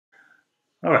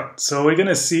All right, so we're going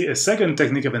to see a second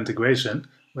technique of integration,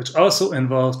 which also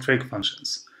involves trig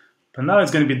functions. But now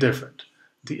it's going to be different.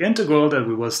 The integral that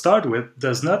we will start with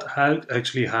does not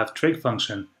actually have trig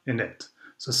function in it.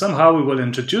 So somehow we will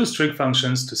introduce trig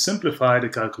functions to simplify the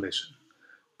calculation.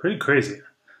 Pretty crazy.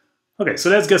 Okay,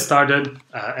 so let's get started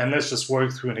and let's just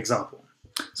work through an example.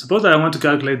 Suppose that I want to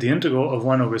calculate the integral of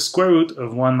 1 over square root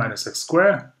of 1 minus x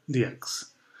squared dx.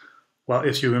 Well,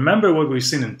 if you remember what we've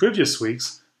seen in previous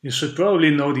weeks, you should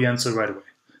probably know the answer right away,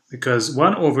 because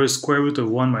 1 over square root of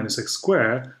 1 minus x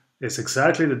squared is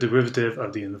exactly the derivative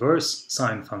of the inverse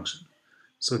sine function.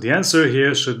 So the answer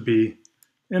here should be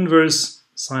inverse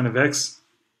sine of x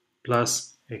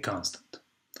plus a constant.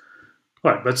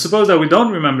 All right, but suppose that we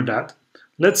don't remember that.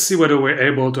 Let's see whether we're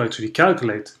able to actually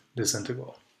calculate this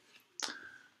integral.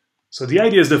 So the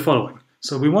idea is the following.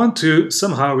 So we want to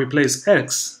somehow replace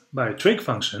x by a trig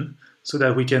function so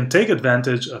that we can take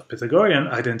advantage of Pythagorean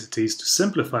identities to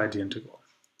simplify the integral.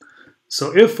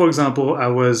 So if, for example, I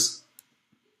was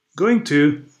going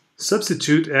to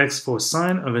substitute x for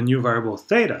sine of a new variable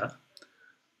theta,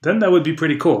 then that would be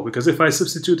pretty cool, because if I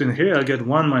substitute in here, I'll get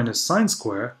 1 minus sine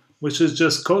squared, which is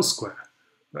just cos squared,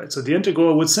 right? So the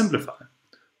integral would simplify.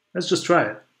 Let's just try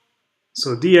it.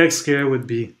 So dx here would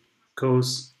be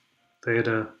cos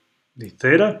theta d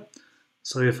theta.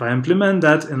 So if I implement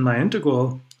that in my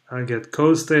integral, I get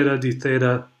cos theta d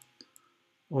theta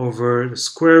over the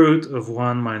square root of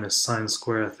 1 minus sine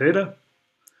squared theta,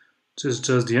 which is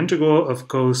just the integral of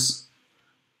cos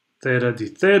theta d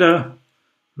theta.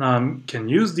 Now I can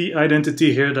use the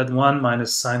identity here that 1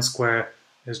 minus sine squared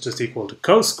is just equal to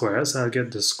cos squared, so I'll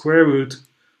get the square root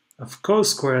of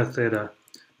cos squared theta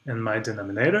in my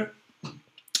denominator.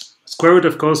 Square root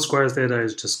of cos squared theta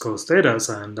is just cos theta,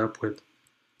 so I end up with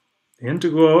the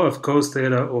integral of cos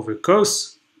theta over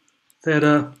cos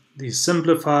theta. These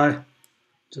simplify,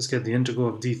 just get the integral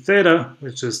of d theta,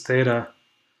 which is theta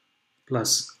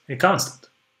plus a constant.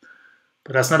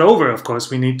 But that's not over, of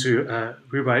course. We need to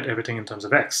rewrite everything in terms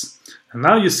of x. And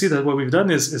now you see that what we've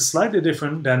done is slightly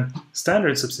different than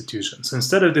standard substitution. So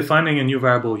instead of defining a new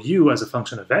variable u as a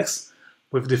function of x,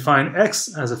 we've defined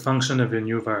x as a function of a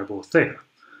new variable theta.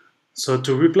 So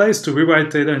to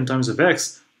rewrite theta in terms of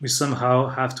x, we somehow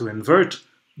have to invert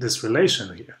this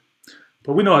relation here.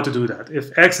 But we know how to do that.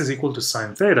 If x is equal to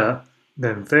sine theta,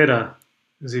 then theta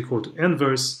is equal to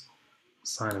inverse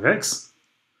sine of x.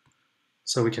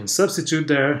 So we can substitute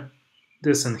there,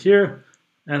 this and here,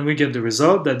 and we get the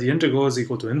result that the integral is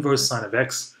equal to inverse sine of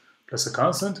x plus a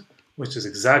constant, which is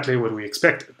exactly what we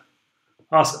expected.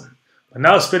 Awesome. But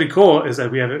now it's pretty cool is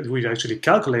that we actually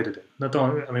calculated it. Not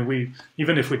only, I mean,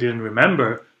 even if we didn't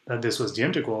remember that this was the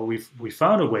integral, we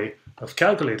found a way of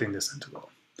calculating this integral.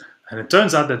 And it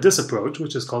turns out that this approach,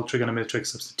 which is called trigonometric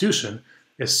substitution,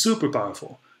 is super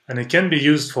powerful, and it can be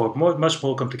used for much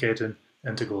more complicated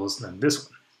integrals than this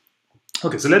one.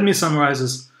 Okay, so let me summarize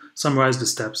the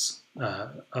steps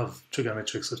of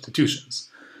trigonometric substitutions.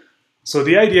 So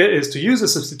the idea is to use a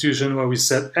substitution where we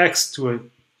set x to a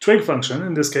trig function,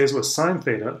 in this case was sine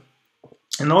theta,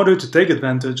 in order to take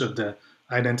advantage of the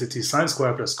identity sine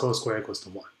squared plus cos squared equals to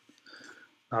 1.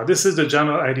 Now this is the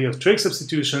general idea of trig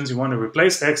substitutions. You want to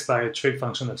replace x by a trig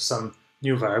function of some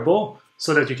new variable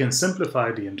so that you can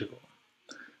simplify the integral.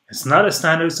 It's not a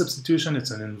standard substitution,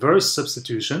 it's an inverse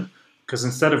substitution, because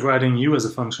instead of writing u as a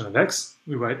function of x,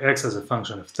 we write x as a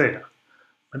function of theta.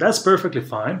 But that's perfectly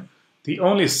fine. The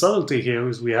only subtlety here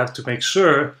is we have to make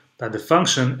sure that the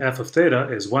function f of theta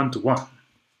is 1 to 1.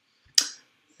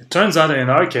 It turns out that in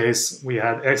our case, we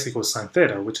had x equals sine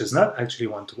theta, which is not actually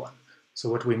 1 to 1. So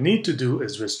what we need to do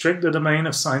is restrict the domain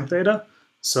of sine theta.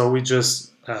 So we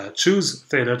just choose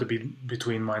theta to be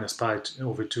between minus pi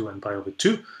over 2 and pi over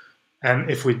 2. And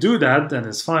if we do that, then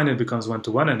it's fine. It becomes 1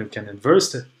 to 1, and we can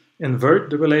invert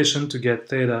the relation to get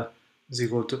theta is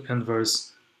equal to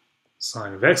inverse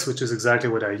sine of x, which is exactly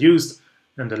what I used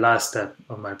in the last step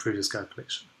of my previous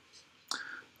calculation.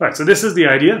 All right, so this is the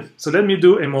idea. So let me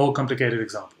do a more complicated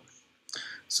example.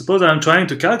 Suppose I'm trying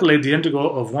to calculate the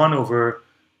integral of 1 over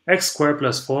x squared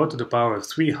plus 4 to the power of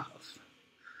 3/2.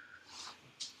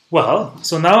 Well,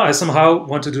 so now I somehow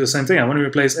want to do the same thing. I want to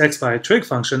replace x by a trig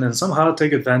function and somehow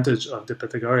take advantage of the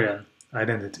Pythagorean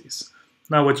identities.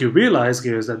 Now what you realize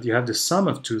here is that you have the sum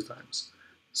of 2 times.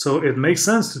 So it makes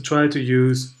sense to try to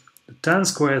use the tan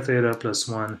squared theta plus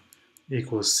 1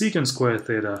 equals secant squared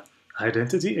theta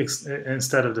identity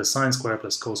instead of the sine squared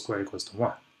plus cos squared equals to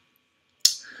 1.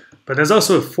 But there's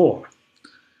also a 4.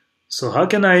 So how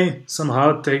can I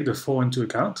somehow take the 4 into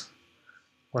account?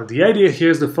 Well, the idea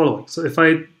here is the following. So if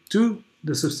I do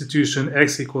the substitution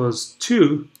x equals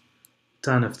 2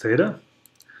 tan of theta,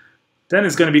 then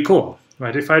it's going to be cool.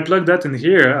 Right, if I plug that in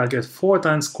here, I'll get 4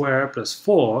 tan squared plus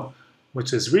 4,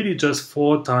 which is really just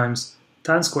 4 times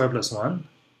tan squared plus 1,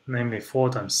 namely 4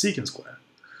 times secant squared.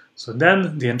 So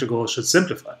then the integral should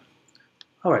simplify.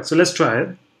 Alright, so let's try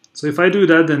it. So if I do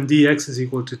that, then dx is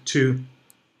equal to 2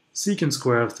 secant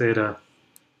squared of theta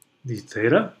d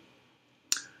theta.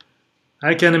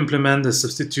 I can implement the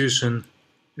substitution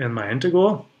in my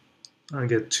integral. I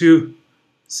get 2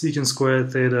 secant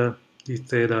squared theta d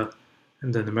theta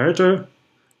in the numerator.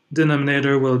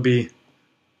 Denominator will be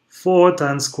 4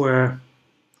 tan squared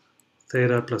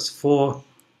theta plus 4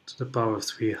 to the power of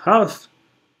 3 half.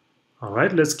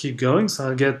 Alright, let's keep going. So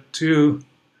I'll get 2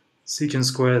 secant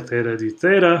squared theta d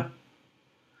theta.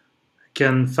 I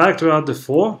can factor out the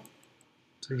 4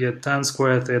 to get tan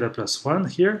squared theta plus 1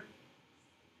 here.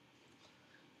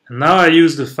 And now I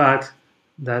use the fact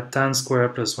that tan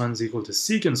squared plus 1 is equal to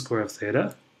secant squared of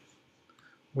theta,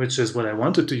 which is what I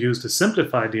wanted to use to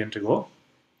simplify the integral.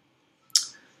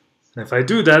 And if I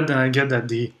do that, then I get that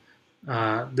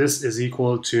this is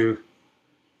equal to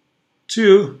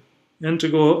 2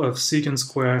 integral of secant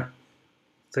squared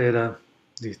theta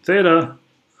d theta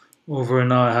over,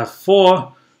 now I have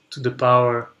 4 to the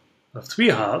power of 3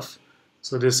 half.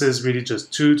 So this is really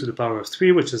just 2 to the power of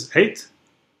 3, which is 8,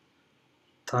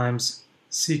 times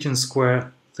secant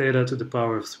squared theta to the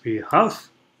power of 3 half.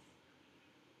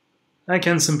 I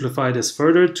can simplify this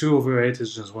further. 2 over 8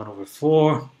 is just 1 over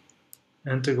 4.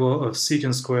 Integral of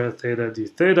secant squared theta d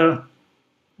theta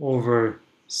over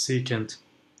secant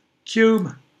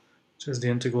cube, which is the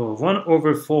integral of 1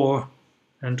 over 4,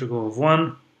 integral of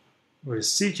 1 over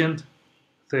secant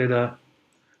theta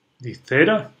d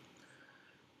theta,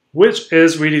 which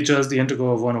is really just the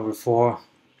integral of 1 over 4,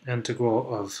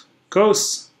 integral of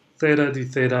cos theta d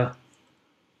theta,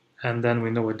 and then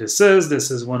we know what this is. This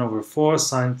is 1 over 4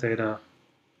 sine theta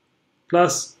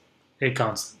plus a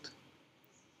constant.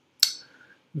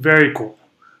 Very cool.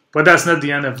 But that's not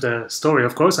the end of the story,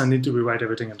 of course. I need to rewrite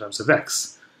everything in terms of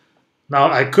x. Now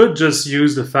I could just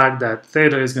use the fact that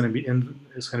theta is going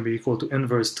to be equal to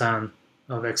inverse tan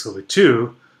of x over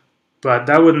 2, but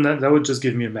that would just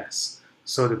give me a mess.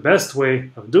 So the best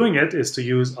way of doing it is to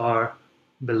use our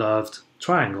beloved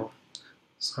triangle.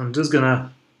 So I'm just going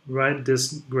to write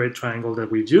this great triangle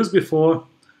that we've used before,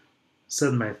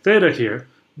 set my theta here.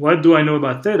 What do I know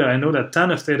about theta? I know that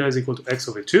tan of theta is equal to x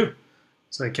over 2.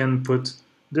 So I can put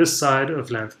this side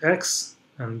of length x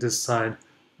and this side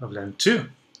of length 2.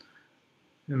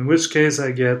 In which case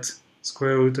I get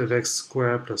square root of x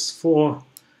squared plus 4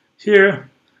 here.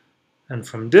 And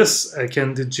from this I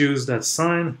can deduce that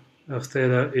sine of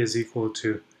theta is equal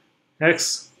to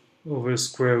x over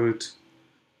square root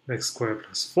of x squared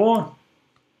plus 4,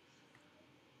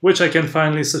 which I can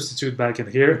finally substitute back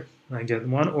in here. I get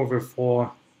 1 over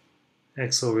 4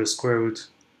 x over square root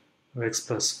of x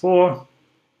plus 4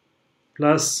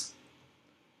 plus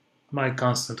my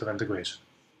constant of integration.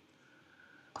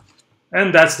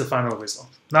 And that's the final result.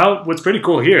 Now, what's pretty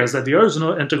cool here is that the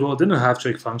original integral didn't have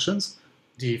trig functions.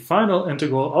 The final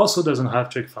integral also doesn't have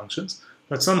trig functions,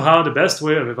 but somehow the best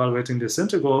way of evaluating this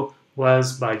integral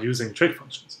was by using trig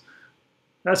functions.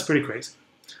 That's pretty crazy.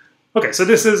 Okay, so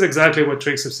this is exactly what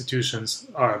trig substitutions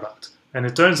are about. And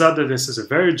it turns out that this is a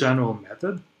very general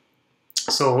method.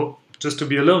 So just to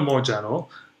be a little more general,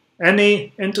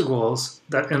 any integrals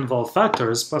that involve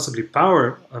factors, possibly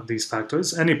power of these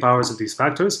factors, any powers of these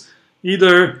factors,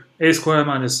 either a squared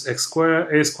minus x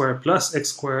squared, a squared plus x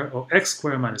squared, or x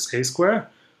squared minus a squared,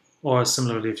 or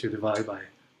similarly if you divide by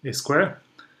a squared.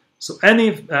 So any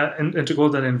integral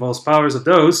that involves powers of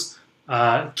those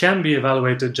can be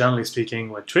evaluated, generally speaking,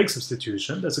 with trig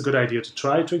substitution. That's a good idea to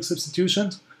try trig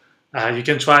substitutions. You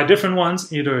can try different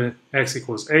ones, either x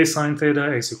equals a sine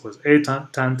theta, x equals a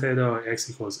tan theta, or x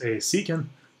equals a secant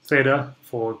theta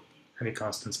for any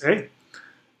constants a.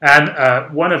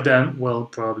 And one of them will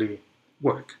probably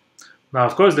work. Now,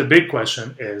 of course, the big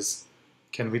question is,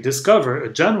 can we discover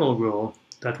a general rule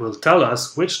that will tell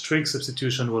us which trig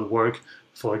substitution will work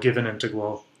for a given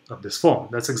integral of this form?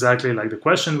 That's exactly like the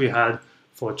question we had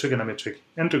for trigonometric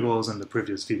integrals in the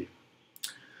previous video.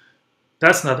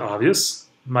 That's not obvious.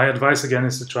 My advice again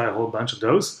is to try a whole bunch of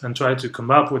those and try to come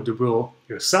up with the rule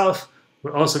yourself.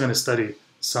 We're also going to study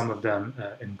some of them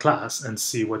in class and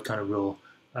see what kind of rule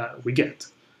we get.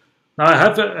 Now I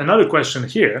have another question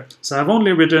here. So I've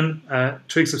only written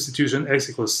trig substitution x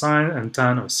equals sine and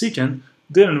tan or secant,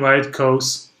 didn't write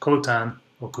cos, cotan,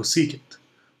 or cosecant.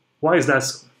 Why is that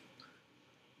so?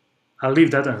 I'll leave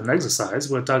that as an exercise.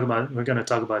 We're going to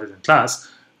talk about it in class.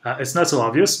 It's not so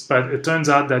obvious, but it turns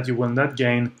out that you will not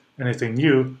gain anything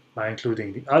new by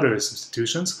including the other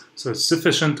substitutions, so it's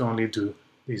sufficient to only do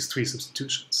these 3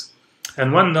 substitutions.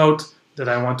 And one note that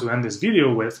I want to end this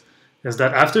video with is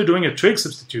that after doing a trig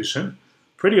substitution,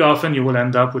 pretty often you will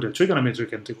end up with a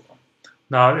trigonometric integral.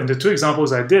 Now, in the two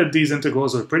examples I did, these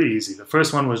integrals were pretty easy. The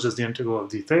first one was just the integral of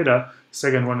d theta. The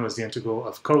second one was the integral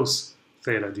of cos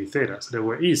theta d theta. So they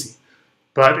were easy.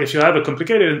 But if you have a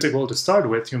complicated integral to start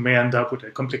with, you may end up with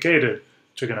a complicated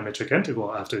trigonometric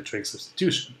integral after trig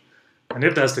substitution. And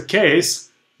if that's the case,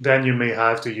 then you may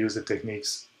have to use the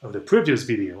techniques of the previous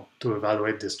video to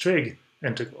evaluate this trig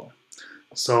integral.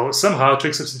 So somehow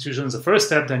trig substitution is the first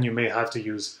step, then you may have to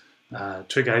use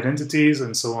trig identities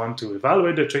and so on to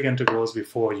evaluate the trig integrals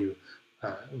before you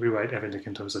rewrite everything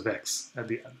in terms of x at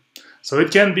the end. So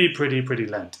it can be pretty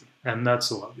lengthy and not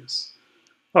so obvious.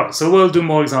 All right, so we'll do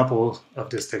more examples of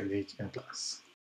this technique in class.